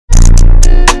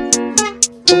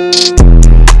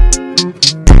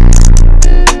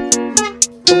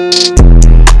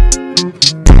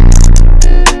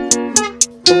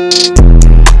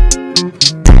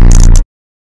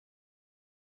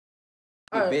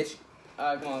bitch.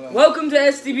 Come on. Welcome to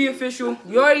STB Official.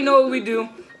 You already know what we do.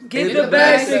 Get the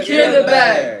bag, secure the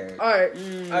bag.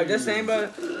 Alright, just saying, bro.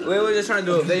 We were just trying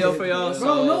to do a video for y'all.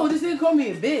 Bro, no, this nigga called me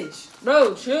a bitch.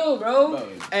 bro, chill, bro.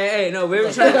 Hey, no, we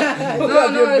were trying to.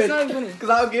 No, it's not funny. Cause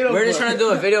I'll get him. We're just trying to do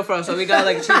a video for him, so we got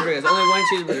like cheeseburgers. Only one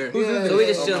cheeseburger. So we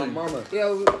just chilling.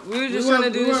 Yeah, we were just trying to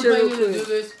do this shit real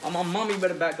quick. I'm on mommy,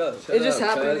 better back up. It just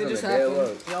happened. It just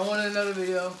happened. Y'all want another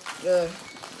video? Yeah.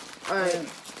 Alright.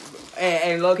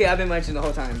 And low-key, I've been munching the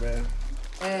whole time, bro.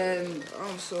 And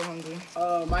I'm so hungry.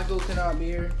 Michael cannot be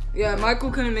here. Yeah,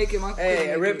 Michael couldn't make it.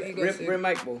 Hey, rip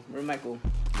Michael.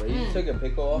 Bro, you took a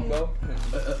pickle off, bro?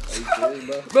 Are you serious,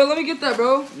 bro? Bro, let me get that,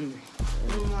 bro.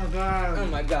 Oh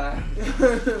my god.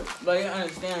 But you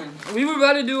understand. We were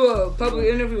about to do a public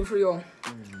interview for y'all.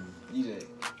 You did.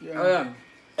 Yeah. Oh,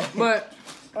 yeah. But,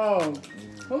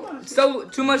 so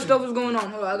too much stuff was going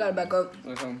on. Hold on, I gotta back up.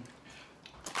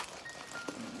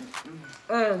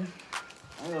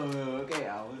 Okay,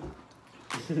 Alan.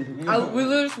 We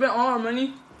literally spent all our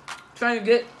money trying to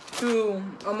get to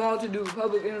a mall to do a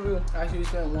public interview. Actually, we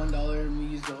spent $1 and we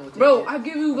used the whole ticket. Bro, I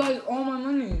give you guys all my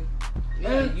money.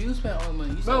 Yeah, you spent all the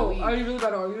money. You Bro, spent are you really about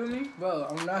to argue with me? Bro,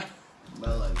 I'm not.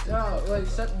 Bro, like, No, like,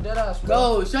 shut dead ass,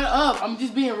 Bro, shut up. I'm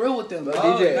just being real with them, bro.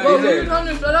 DJ, Bro, DJ. you're trying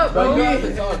to shut up, Bro, bro. you have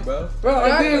to talk, bro. Bro,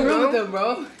 I'm being Exactly, real bro. with them,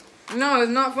 bro. No,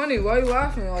 it's not funny. Why are you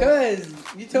laughing? Like, Cause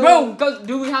you told bro, cause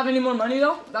do we have any more money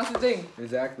though? That's the thing.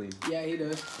 Exactly. Yeah, he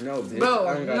does. No, bitch. Bro,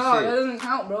 I don't got no, shit. that doesn't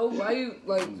count, bro. Why you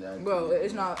like, Exactly. bro?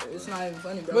 It's not even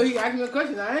funny, bro. But he asked me a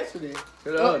question. I answered it.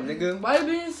 Shut up, nigga. Why you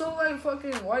being so like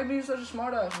fucking? Why you being such a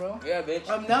smart ass, bro? Yeah, bitch.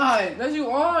 I'm not. Yes, you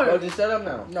are. Bro, just shut up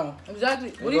now. No. Exactly.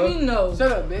 What do you mean no?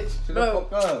 Shut up, bitch. Shut Bro, the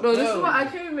fuck up. Bro, this No. is why I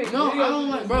can't even make No, I videos. don't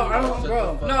like, bro. I don't,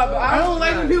 bro. No, but I don't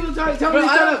like when people tell me to shut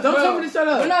up. Don't tell me to shut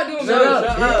up. We're not doing Shut videos.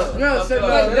 up, bitch. No, shut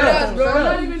Like, up. deadass, bro. Shut I'm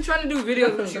up. not even trying to do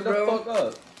videos with you, Shut the bro. fuck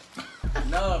up.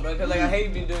 No, bro, cause like I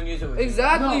hate you doing music with you.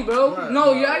 Exactly, bro.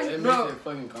 No, you actually, bro.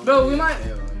 Bro, we might.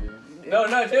 No,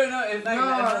 chill, no, it's like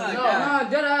that. No,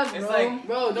 dead ass, It's bro. like-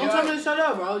 Bro, don't tell me to shut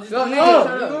up, bro. Just No, don't nigga,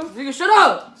 shut up. Nigga, shut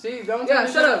up. See, don't Yeah, tell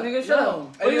me shut up, nigga, shut up.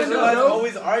 What are you You doing, guys bro?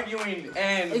 always arguing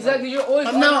and Exactly, you're always.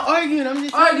 I'm not arguing. I'm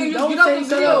just Alright, telling you. just Don't get out say the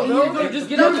shut video, up. bro. Just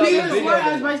get out You're the being video. smart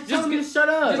ass by telling me to shut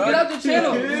up. Just get out the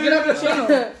channel. Just get out the channel.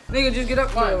 Nigga, just get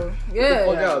up, bro. Yeah,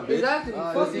 fuck out, bitch. exactly.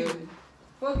 Fuck that's you.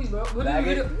 Fuck you, bro. We'll do the Bag it.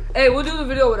 video. Hey, we'll do the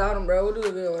video without him, bro. We'll do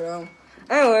the video without him.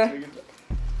 Anyway,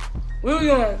 we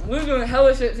were doing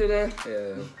hella shit today.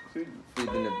 Yeah. She's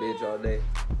been a bitch all day.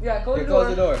 Yeah, close Here, the door. close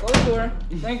the door. Close the door.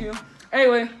 Thank you.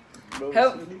 Anyway,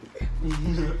 help.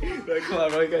 Come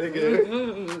on, bro, you gotta get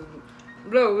it.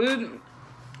 Bro, we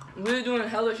were doing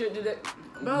hella shit today.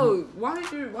 Bro, why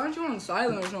aren't you on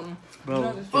silent or something?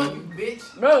 Bro. Fuck you,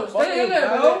 bitch. Bro, stay in there,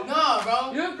 bro. Nah,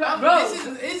 bro. You're bro.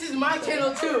 This is my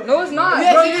channel too. No, it's not.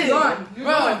 Yes, bro, it you're is. gone. You're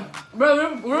gone.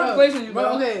 Bro, we're replacing you,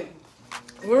 bro. Okay.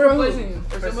 We're replacing you.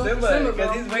 For Simba,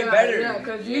 because he's way better. Yeah,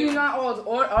 because you're not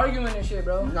all arguing and shit,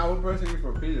 bro. Nah, we're pressing you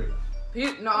for Peter.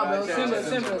 Nah, bro. Yeah,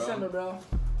 Simba, bro.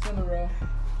 Simba, bro.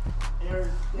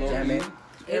 Yeah, man.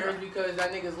 Errors because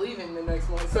that nigga's leaving the next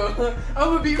month, so I'm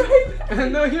gonna be right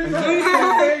back. No, you're not.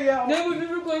 Then we'll be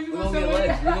replacing you We're with gonna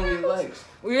get somebody legs. We're gonna else. get legs.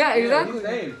 Well, yeah, exactly. What's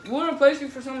his name? We'll replace you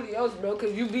for somebody else, bro,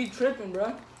 because you be tripping,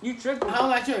 bro. You tripping. How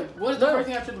am I trip? What is the first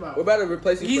thing I tripped about? We're about to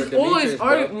replace you He's for always Demetrius, bro.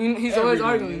 arguing. He's always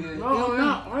Every arguing. minute. Bro, I'm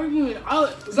not arguing.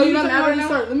 So you're not mad right now?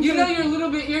 Let me You know start. you're a little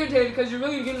bit irritated because you're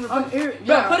really getting I'm replaced.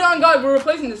 yeah. Bro, put it on God. We're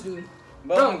replacing this dude.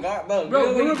 Bro, Bro,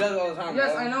 bro, we're- he does all the time,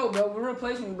 Yes, bro. I know, bro. We're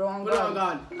replacing you, bro. On Put it on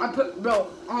God. God. I put, bro,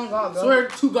 on God, bro. Swear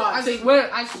to God. I Say, swear.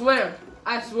 I swear.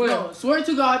 I swear. no, swear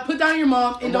to God. Put down your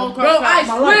mom and don't Bro, cross I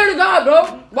my swear life. to God,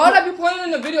 bro. Why would I be playing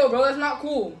in the video, bro? That's not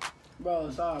cool.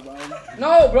 Bro, sorry, bro.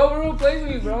 No, bro, we're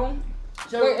replacing you, bro.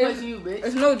 So Wait, replacing you, bitch.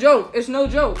 It's no joke. It's no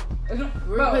joke. It's no,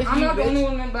 We're bro, replacing I'm you, not the bitch. only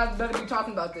one that better be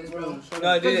talking about this, bro. Bro, shut No,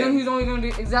 up. Because then dude. he's only gonna do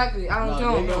exactly. I don't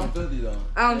tell him, bro.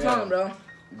 I don't tell him, bro.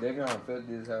 They're gonna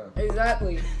filthy as hell.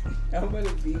 Exactly. I'm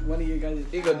gonna beat one of you guys.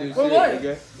 He gonna do For shit, what?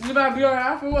 nigga. You about to be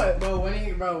alright for what? Bro, one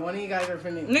of you guys are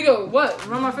finna. Nigga, what?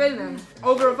 Run my face then.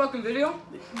 Over a fucking video?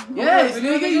 Yes, Over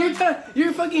a video,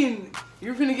 nigga,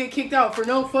 you're finna get kicked out for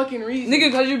no fucking reason.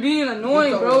 Nigga, cause you're being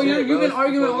annoying, bro. shit, You've bro. been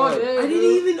arguing Fuck all up. day. I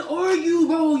didn't even argue,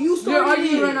 bro. You started You're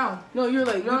arguing it. right now. No, you're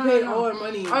like, No, we paid no. all our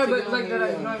money. Alright, to but get on like the that,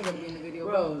 video. you ain't gonna be in the video,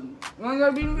 bro. Bro, You ain't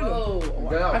gotta be in the video. bro,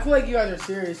 Get out. I feel like you guys are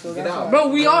serious, so Get that's out. why. Bro,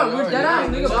 we are. We're dead ass,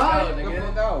 nigga. Get Bye. out, nigga.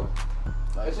 Get out.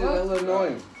 That shit's a little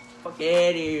annoying. Fuck out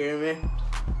of here, man.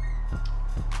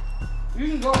 You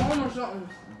can go home or something.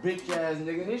 Bitch ass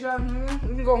nigga. Bitch ass nigga.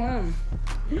 You can go home.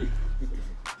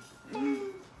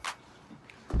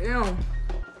 Damn.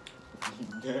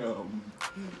 Damn.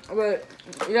 But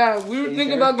yeah, we were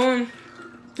thinking about going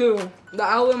to the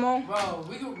outlet mall. Bro,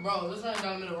 let's run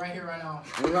down the middle right here, right now.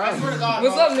 Right. I swear to God,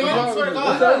 What's bro. up, nigga? I swear to God.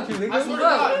 What's up, you nigga? I swear to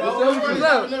God, bro. What's up? Let's run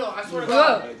down the middle. I swear to What's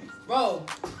God. up? Bro,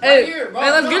 Hey, right here, bro.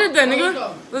 hey, let's get it then, Bro,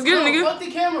 nigga. Let's get it, nigga. Fuck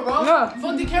the camera, bro. No.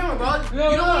 Fuck the camera, bro. No,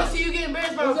 You don't no. want to see you get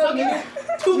embarrassed by a What's up,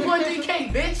 fucking 2.3K,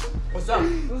 bitch. What's up?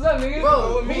 What's up, nigga?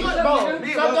 Bro, me? who What's was- up, bro,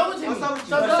 nigga? stop double to me. What's up?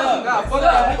 Stop What's double. up? What's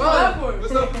up? Bro, What you mad for?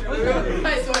 What's up?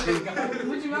 Hey, so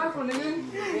What you mad for, nigga?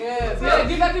 yeah, Yeah,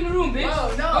 get back in the room, bitch. Bro,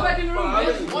 no. Go back in the room,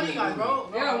 bitch. One of you guys, bro.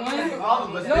 Yeah, one. All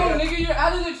of us. No, nigga, you're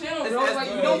out of the channel, bro. It's Like,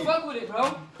 we don't fuck with it,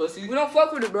 bro. Pussy. We don't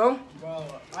fuck with it, bro. Bro,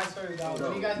 I swear to God,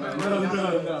 when you guys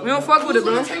We don't fuck with it, Who's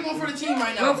bro. gonna take one for the team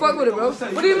right We now? don't fuck with it, bro.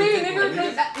 What do you mean,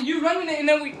 nigga? 'Cause you running it and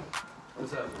then we.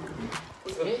 What's up?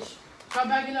 Bitch, stop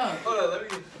backing up. Hold on, let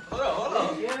me. Hold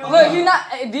on. Yeah. Look, he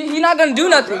not gonna do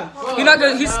nothing. He not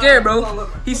gonna. He's scared, bro.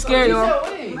 He's scared, He y'all.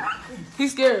 said, wait.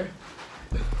 He's scared.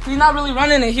 He's not really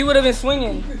running it. He would have been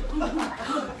swinging.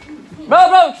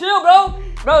 Bro, chill, bro.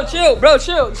 Bro, chill, bro,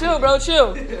 chill, bro,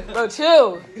 chill. Bro,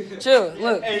 chill.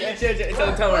 Look. Hey, chill.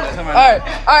 Tell me.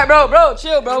 Alright, bro,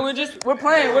 chill, bro. We're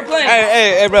playing.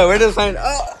 Hey, bro, we're just playing.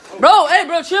 Bro, hey,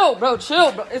 bro, chill, bro. It's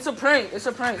a prank. Bro,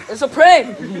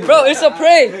 it's a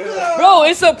prank.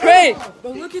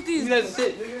 Bro, look at these.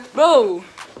 Bro,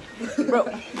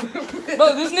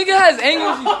 this nigga has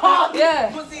anger.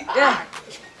 Yeah.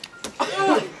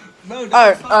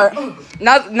 Alright.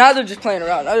 Now they're just playing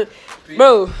around.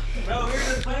 Bro.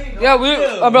 Yeah,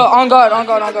 bro, on guard.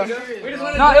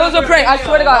 No, it was a prank. I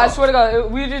swear to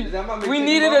God. We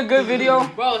needed a good video.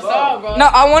 Bro, stop, bro. No,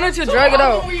 I wanted to drag it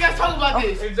How out. long were you guys talking about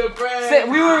this? It's a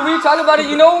prank. We were talking about it.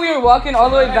 You know when we were walking all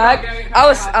the way back? I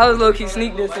was low key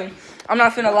sneak dissing. I'm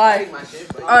not finna lie.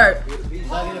 Alright.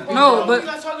 No, Why but you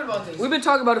guys talking about this? we've been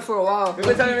talking about it for a while. We've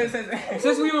been talking about it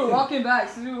Since we were walking back.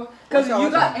 Cause you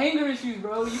got anger issues,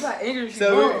 bro. You got anger issues, So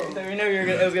bro. we know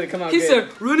it was gonna come out He good.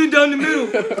 said, running down the middle.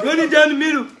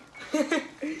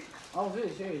 I was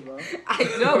really serious, bro. I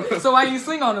know. So why you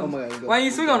swing on him? Oh my God, let's go. Why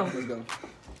you swing on him? Let's go.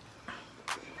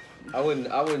 I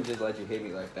wouldn't just let you hit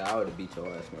me like that. I would have beat your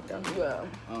ass, my guy. Yeah.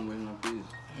 I'm waiting on peace.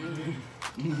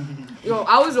 Yo,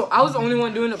 I was the only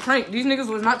one doing the prank. These niggas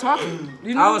was not talking.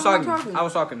 I was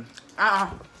talking.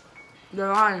 They're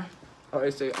lying. Oh,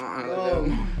 they say, Are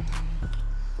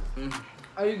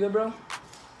you good, bro?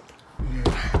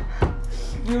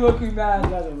 You looking bad. You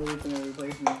guys are really finna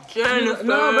replace me. Jennifer,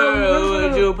 No, bro.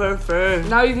 would you prefer?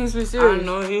 Now you think it's I serious.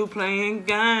 know you playing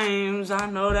games. I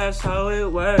know that's how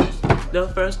it works. The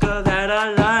first girl that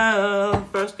I love,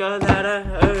 first girl that I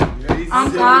heard.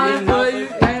 I'm calling for you,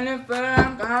 Jennifer.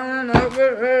 I'm calling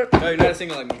over her. No, you're not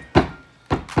singing like me. I'm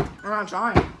not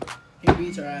trying. He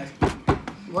beats her ass.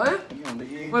 What?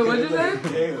 Wait, what'd you say?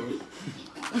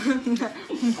 I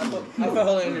feel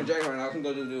holding in your jacket right now. I can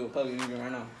go do a public interview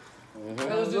right now.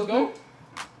 Let's just go.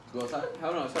 Go outside.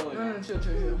 Hell no, tell me.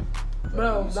 Chill.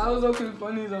 Bro, that was okay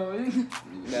funny though.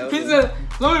 That He was- said,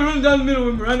 let me run down the middle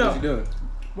with me right now. What you doing?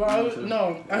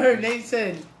 Bro, I heard Nate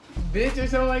said bitch or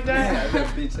something like that. that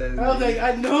bitch ass I was like,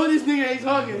 I know this nigga ain't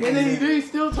talking. And then he's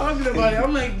still talking about it.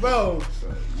 I'm like, bro.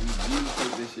 You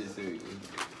take this shit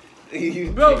seriously.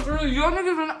 Bro, for real, y'all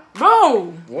niggas are not. Bro!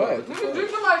 What? Niggas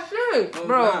drinking my shit,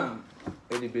 bro.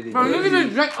 Itty bitty. Bro, niggas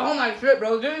just drank all my shit,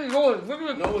 bro. This is yours. Look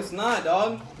at No, it's not,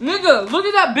 dog. Nigga, look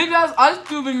at that big ass ice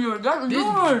cube in yours. That's This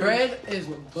yours. bread is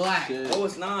black. No,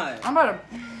 it's not. I'm about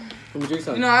Let me drink to.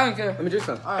 some. You know, I don't care. Let me drink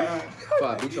some. Alright.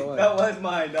 Fuck, beat your ass. That was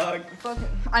mine, dog. Fuck it.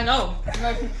 I know.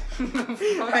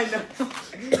 I know.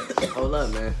 Hold up,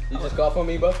 man. You just cough on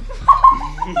me, bro?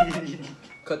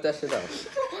 Cut that shit out.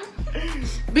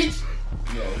 Bitch.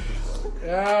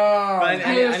 Yeah. I need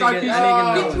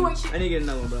to get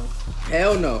another one, bro.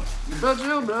 Hell no. Bro,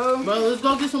 chill, bro. Bro, let's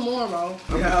go get some more, bro.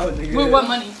 With what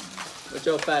money? With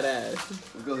your fat ass.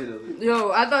 Go hit it.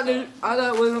 Yo, I thought it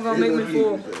wasn't gonna make me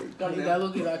full. Gotta get that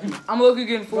look at that. I'm looking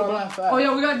getting full, Bro, bro. I'm not fat. Oh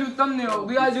yeah, we gotta do thumbnail.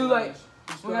 We gotta do like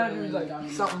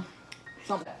something.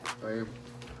 Right here.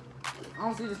 I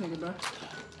don't see this nigga, bro.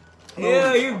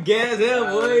 Yeah, you gas hell,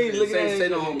 boy. Look at Say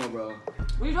that. no homo, bro.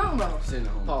 What you talking about? Say no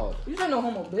homo. Pause. You said no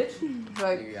homo, bitch.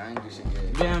 Like, Nigga, I ain't do shit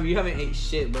yet. Damn, you haven't ate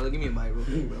shit, bro. Give me a bite real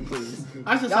quick, bro, please.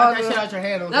 I should slap that shit out your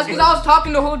hand. that's because I was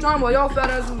talking the whole time while y'all fat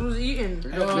asses was eating.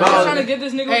 I was trying to get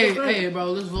this nigga Hey, with the drink. hey,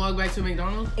 bro, let's vlog back to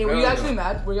McDonald's. Hey, were you actually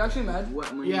mad? Were you actually mad?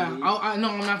 What? Yeah, I no,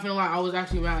 I'm not finna lie. I was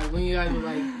actually mad when you guys were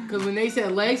like, cause when they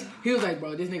said legs, he was like,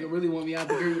 bro, this nigga really want me out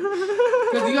the group.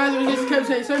 Cause you guys were just kept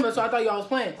saying something, so I thought y'all was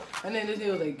playing. And then this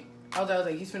nigga was like, I was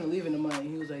like, he's finna leave in the money.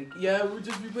 He was like, yeah, we'll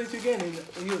just replace you again. And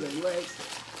he was like, legs.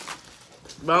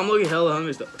 Bro, I'm looking hella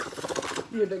hungry stuff.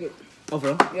 Here, take it. Oh,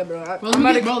 bro. Yeah, bro. Bro, let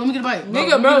me get a bite.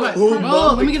 Nigga, bro.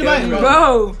 bro. Let me get a bite, bro.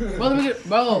 Bro. Bro, let me get,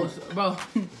 bro. Bro,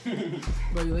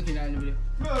 you looking at it in the video.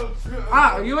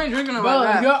 Ah, you ain't drinking it Bro,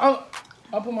 like that.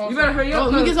 I'll put my. You better hurry up.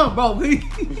 Bro, let me get some, bro. Please.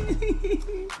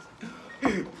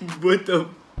 What the?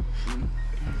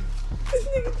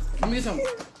 Let me get some.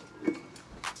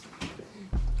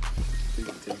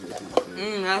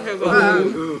 I should go.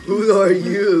 Who are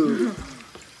you?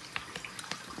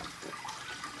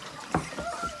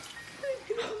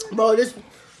 Bro, this.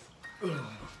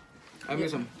 I get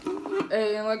some.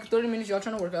 Hey, in like 30 minutes, y'all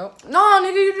trying to work out? No,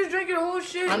 nigga, you just drank your whole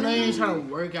shit. I know you ain't trying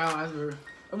to work out, I swear.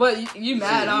 But you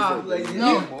mad, huh?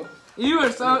 No. You were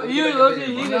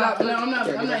looking heated up. I'm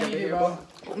not heated, bro.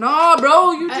 No,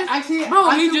 bro, you just Actually,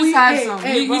 he just had some.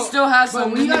 He bro, still has bro,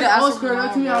 some. when you This nigga guys all asked squared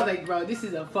up to me, bro. I was like, bro, this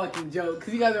is a fucking joke.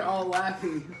 Because you guys are all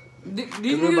laughing. These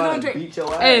niggas don't drink.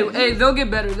 Hey, they'll get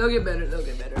better. They'll get better.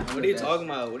 What are you talking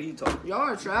about? Y'all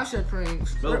are trash at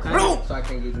pranks. Bro, So I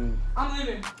can't get in. I'm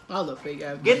leaving. I was a fake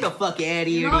ass. get the fuck out of You're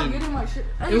here, not then. getting my shit.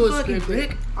 It was fucking scripted.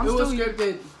 prick. I'm It was still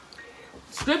scripted.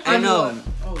 scripted. I know.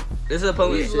 Oh. This is a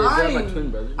public. He's Shit, is that my lying.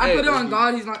 twin brother? I Hey, put it on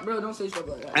God. He's not. Bro, don't say stuff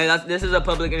like that. Hey, this is a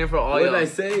public interview for all What did I y'all.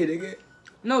 say, nigga?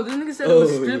 No, this nigga said it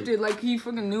was Oh. scripted. Like he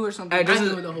fucking knew or something. Hey, I this knew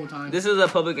is it the whole time. this is a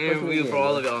public interview for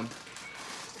all of y'all.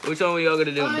 Which one are y'all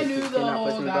gonna do? I knew the Can I whole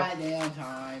push me, bro? goddamn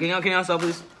time. Can y'all stop,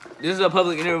 please? This is a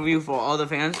public interview for all the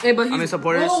fans. Hey, but I mean he's-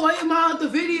 supporters. Oh, why am I out the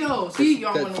video? See,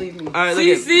 y'all want to leave me. All right, look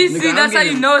See, at. see, Nigga, see. I'm That's how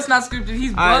getting- you know it's not scripted.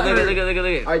 He's All right, buttered. look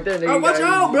at. Right there, nigga. Alright, watch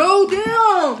out, bro.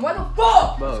 Damn. What the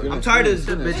fuck? Bro, I'm tired of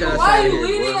this bitch ass. Why are you here,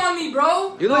 leaning boy. on me,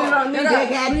 bro? You looking at me,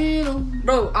 Dead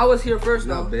Bro, I was here first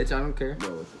No, though. bitch, I don't care.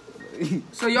 Bro.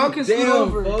 So y'all can scoot Damn,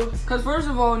 over. folks. Cause first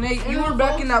of all, Nate, you were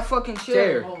back in that fucking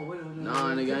chair. Chair. Oh, wait,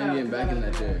 Nah, nigga, I ain't getting back in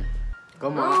that chair.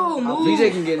 Come Bro, on. move. DJ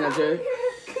can get in that chair.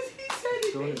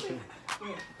 Go ahead.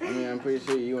 I mean, I'm pretty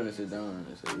sure you want to sit down.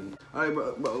 Alright,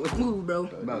 bro. Move, bro.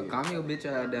 Bro, calm your bitch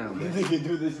ass down, bro. You can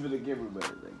do this for the camera, bro.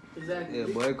 Exactly. Yeah,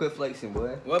 boy, quit flexing,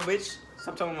 boy. What, bitch?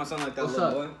 Stop talking to my son like that, What's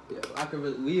little up? boy. Yeah, I could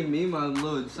really, me and my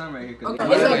little son right here. Okay, Cause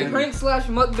it's they- like prank slash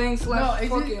mukbang Bro, slash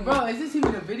fucking. is this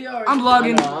even a video? Or I'm I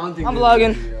vlogging. know, I don't think I'm this is vlogging.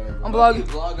 a video, bro. I'm vlogging.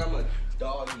 Vlog, I'm a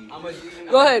dog you. I'm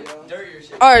a Go ahead. dirt your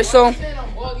shit. All right, so I'm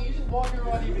vlogging. You just walking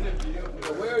around even a video.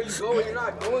 Where are you going? You're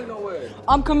not going nowhere.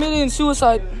 I'm committing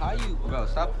suicide. How you? Bro,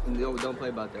 stop. Don't play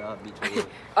about that. I'll beat you.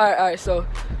 All right. So,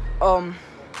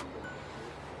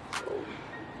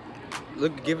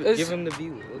 Look, give It's- him the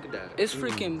view. Look at that. it's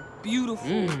freaking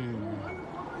beautiful.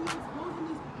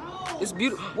 It's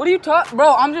beautiful. What are you talking,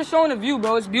 bro? I'm just showing the view,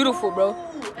 bro. It's beautiful, bro.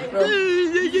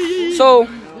 So,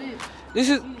 this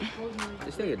is,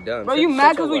 This nigga dumb. bro. You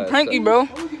mad because we prank you, bro?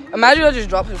 Imagine I just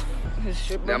drop his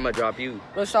shit, bro. I'm gonna drop you.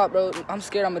 Bro, stop, bro. I'm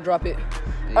scared. I'm gonna drop it.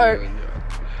 All right.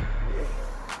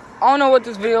 I don't know what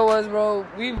this video was, bro.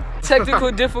 We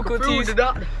technical difficulties,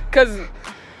 cause,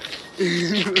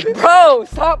 bro,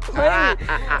 stop playing.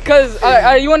 Cause,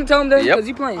 you want to tell him that? Yep. Cause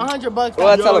you playing. $100. Well,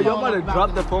 I tell him. Yo, I'm about to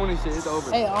drop the phone and shit. It's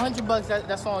over. Hey, $100.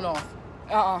 That's falling off.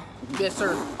 Yes,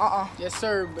 sir. Yes,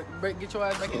 sir. But get your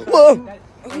ass back in. Whoa.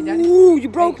 Hey, daddy. Ooh, you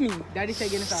broke me. Daddy said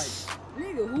get inside.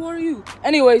 Nigga, who are you?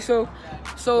 Anyway, so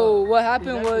what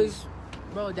happened Exactly. was,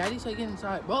 Bro, daddy said get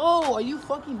inside. Bro, are you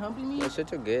fucking humping me? That's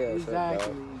such a gay ass.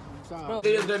 Exactly. Stop. Bro.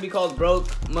 Video's gonna be called Broke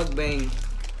Mukbang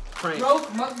Prank. broke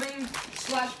mukbang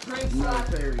slash prank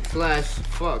Slash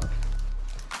fuck.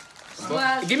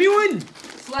 slash Give me one.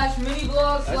 slash mini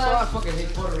vlog That's why I slash. fucking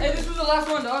hate Puerto Rico. Hey, this was the last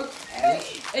one, dog. Hey,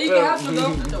 you can have some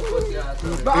though. Pussy ass.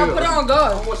 But I put it on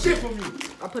God. want shit from you.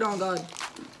 I put it on God.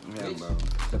 Yeah, bro.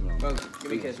 Bro,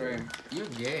 give me a kiss right here. You're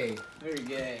gay. You're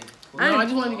gay. No, I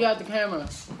just wanted to get out the camera.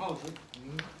 Oh shit.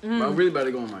 Bro, I'm really about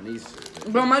to go on my knees.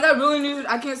 Bro, my guy really needs.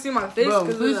 I can't see my face. Bro,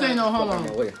 'cause please of say that. no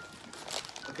homo. Wait.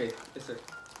 Okay, yes sir.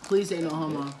 Please say no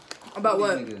homo. About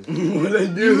what? What I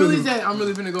You really said I'm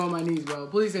really finna go on my knees, bro.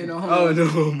 Please say no homo. Oh no,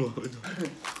 homo.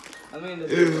 I mean,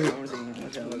 this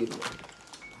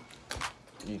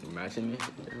You can match me.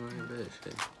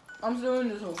 I'm still in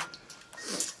this hole.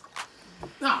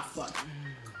 Ah, fuck.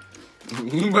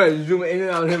 You better zoom in and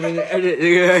out him in the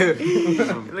edit.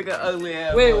 Look at ugly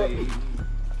ass. Wait, boy. what?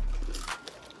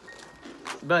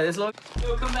 Bro, this long.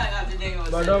 Yo, come back after Django.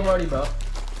 Bro, don't worry, bro.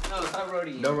 No, stop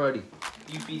roadie. Don't worry.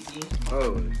 UPC.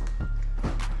 Oh.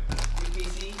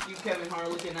 UPC. You Kevin Hart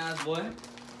looking ass boy.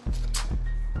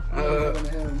 Uh.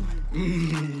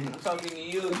 I'm talking to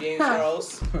you, James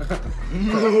Charles.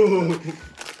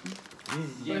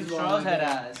 James Charles had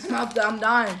ass. Stop that, I'm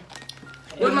dying.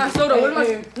 Where's my soda? Where's my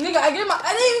nigga? I didn't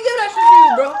even give that shit to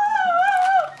you, bro.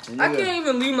 I can't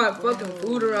even leave my fucking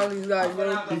food around these guys,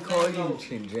 bro. He called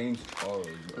you James Charles.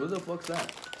 Who the fuck's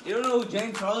that? You don't know who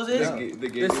James Charles is? The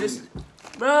gay This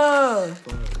Bro,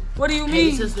 what do you Hey,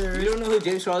 mean? sister. You don't know who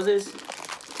James Charles is?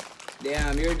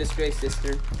 Damn, you're a disgraced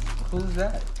sister. Who's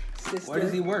that? Where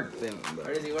does he work then, bro?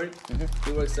 Where does he work?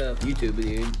 He works YouTube,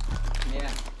 dude. Yeah.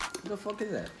 What the fuck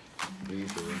is that?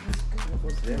 YouTube.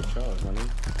 What's that? Charles, my name.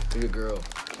 It's a girl.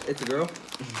 It's a girl?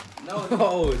 No,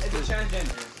 Oh, it's a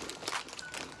transgender.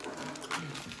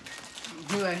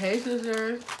 He like, hey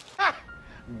sister.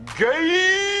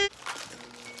 Gay!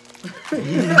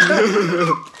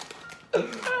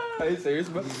 Are you serious,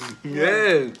 bro?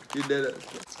 Yeah. You did it.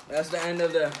 That's the end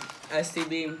of the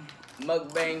STB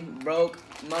mukbang broke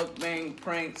mukbang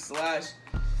prank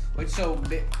 / which so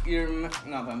big you're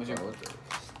not fine, but you're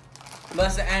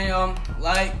that's the end.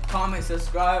 Like, comment,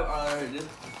 subscribe. Our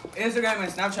Instagram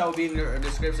and Snapchat will be in the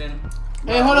description.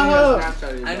 Hey, hold on.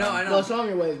 I know. Bro, show 'em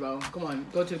your ways, bro. Come on,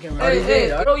 go to the camera. Hey,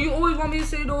 bro, you always want me to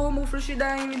say the homo for shit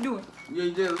that I ain't even doing. Yeah,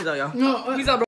 you did. Peace out, y'all. No, Peace out, bro.